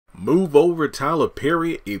Move over Tyler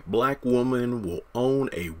Perry. A black woman will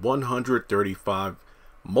own a 135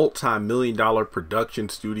 multi-million-dollar production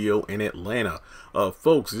studio in Atlanta.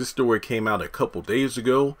 Folks, this story came out a couple days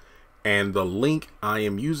ago, and the link I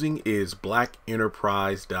am using is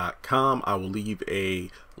blackenterprise.com. I will leave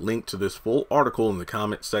a link to this full article in the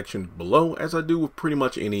comment section below, as I do with pretty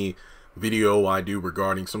much any video I do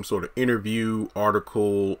regarding some sort of interview,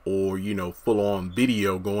 article, or full-on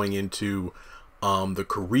video going into the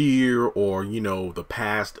career or the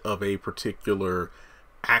past of a particular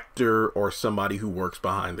actor or somebody who works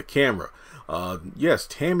behind the camera. Yes,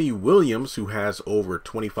 Tammy Williams, who has over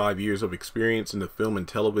 25 years of experience in the film and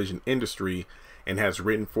television industry and has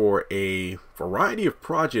written for a variety of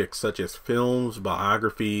projects such as films,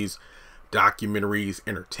 biographies, documentaries,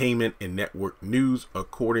 entertainment, and network news,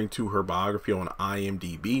 according to her biography on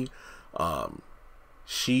IMDb.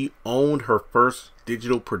 She owned her first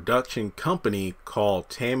digital production company called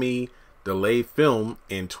Tammy Delay Film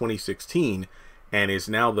in 2016 and is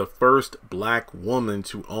now the first black woman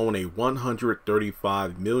to own a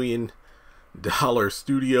 $135 million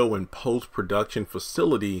studio and post-production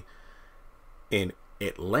facility in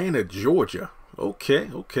Atlanta, Georgia. Okay.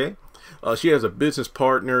 She has a business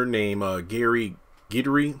partner named Gary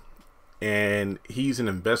Guidry, and he's an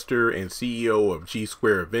investor and CEO of G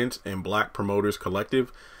Square Events and Black Promoters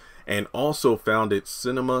Collective, and also founded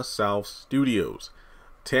Cinema South Studios.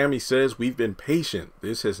 Tammy says, "We've been patient.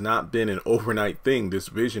 This has not been an overnight thing, this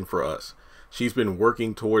vision for us. She's been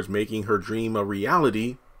working towards making her dream a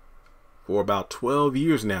reality for about 12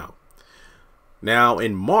 years now." Now,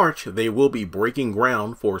 in March, they will be breaking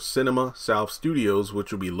ground for Cinema South Studios,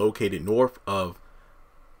 which will be located north of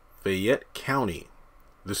Fayette County.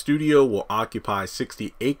 The studio will occupy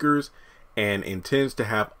 60 acres and intends to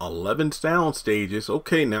have 11 sound stages.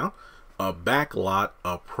 Okay, now, a backlot,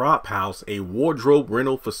 a prop house, a wardrobe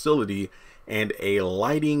rental facility, and a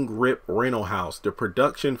lighting grip rental house. The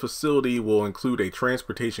production facility will include a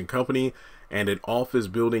transportation company and an office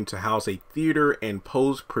building to house a theater and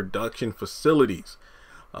post-production facilities.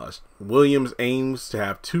 Williams aims to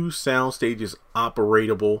have 2 sound stages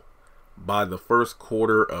operable by the first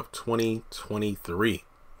quarter of 2023.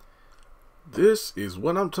 This is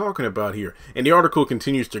what I'm talking about here. And the article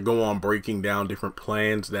continues to go on breaking down different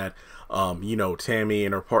plans that, Tammy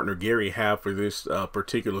and her partner Gary have for this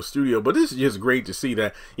particular studio. But this is just great to see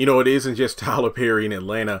that, it isn't just Tyler Perry in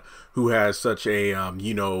Atlanta who has such a,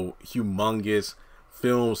 humongous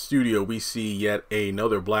film studio. We see yet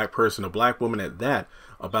another black person, a black woman at that,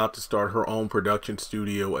 about to start her own production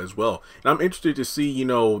studio as well. And I'm interested to see,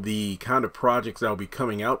 the kind of projects that will be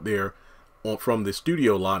coming out there from the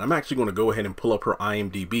studio lot. I'm actually going to go ahead and pull up her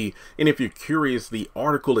IMDb, and if you're curious, the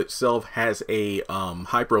article itself has a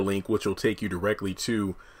hyperlink which will take you directly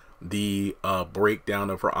to the breakdown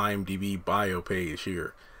of her IMDb bio page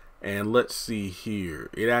here. And let's see here,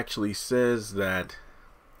 it actually says that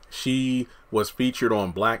she was featured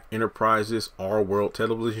on Black Enterprise's Our World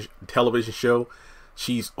television show.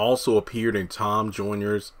 She's also appeared in Tom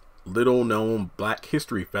Joyner's Little Known Black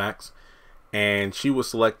History Facts, and she was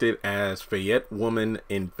selected as Fayette Woman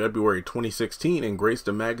in February 2016 and graced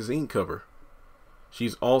a magazine cover.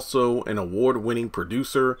 She's also an award-winning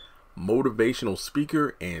producer, motivational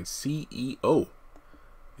speaker, and CEO.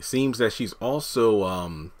 It seems that she's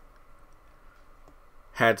also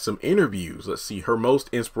had some interviews. Let's see, her most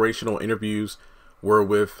inspirational interviews were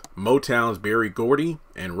with Motown's Berry Gordy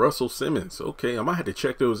and Russell Simmons. Okay, I might have to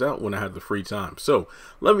check those out when I have the free time. So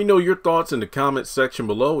let me know your thoughts in the comments section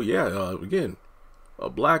below. Yeah, again, a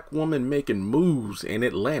black woman making moves in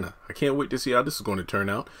Atlanta. I can't wait to see how this is going to turn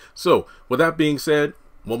out. So with that being said,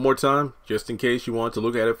 one more time, just in case you want to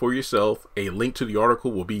look at it for yourself, a link to the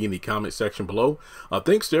article will be in the comment section below.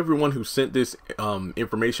 Thanks to everyone who sent this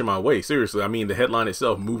information my way. Seriously, I mean, the headline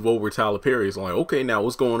itself, "Move Over Tyler Perry," is like, okay, now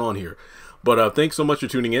what's going on here? But thanks so much for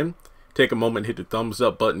tuning in. Take a moment, hit the thumbs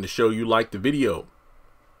up button to show you like the video.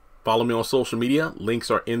 Follow me on social media. Links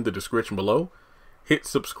are in the description below. Hit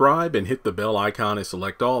subscribe and hit the bell icon and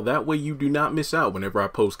select all. That way you do not miss out whenever I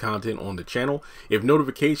post content on the channel. If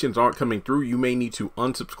notifications aren't coming through, you may need to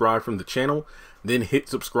unsubscribe from the channel. Then hit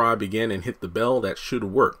subscribe again and hit the bell. That should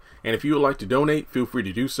work. And if you would like to donate, feel free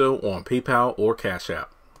to do so on PayPal or Cash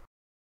App.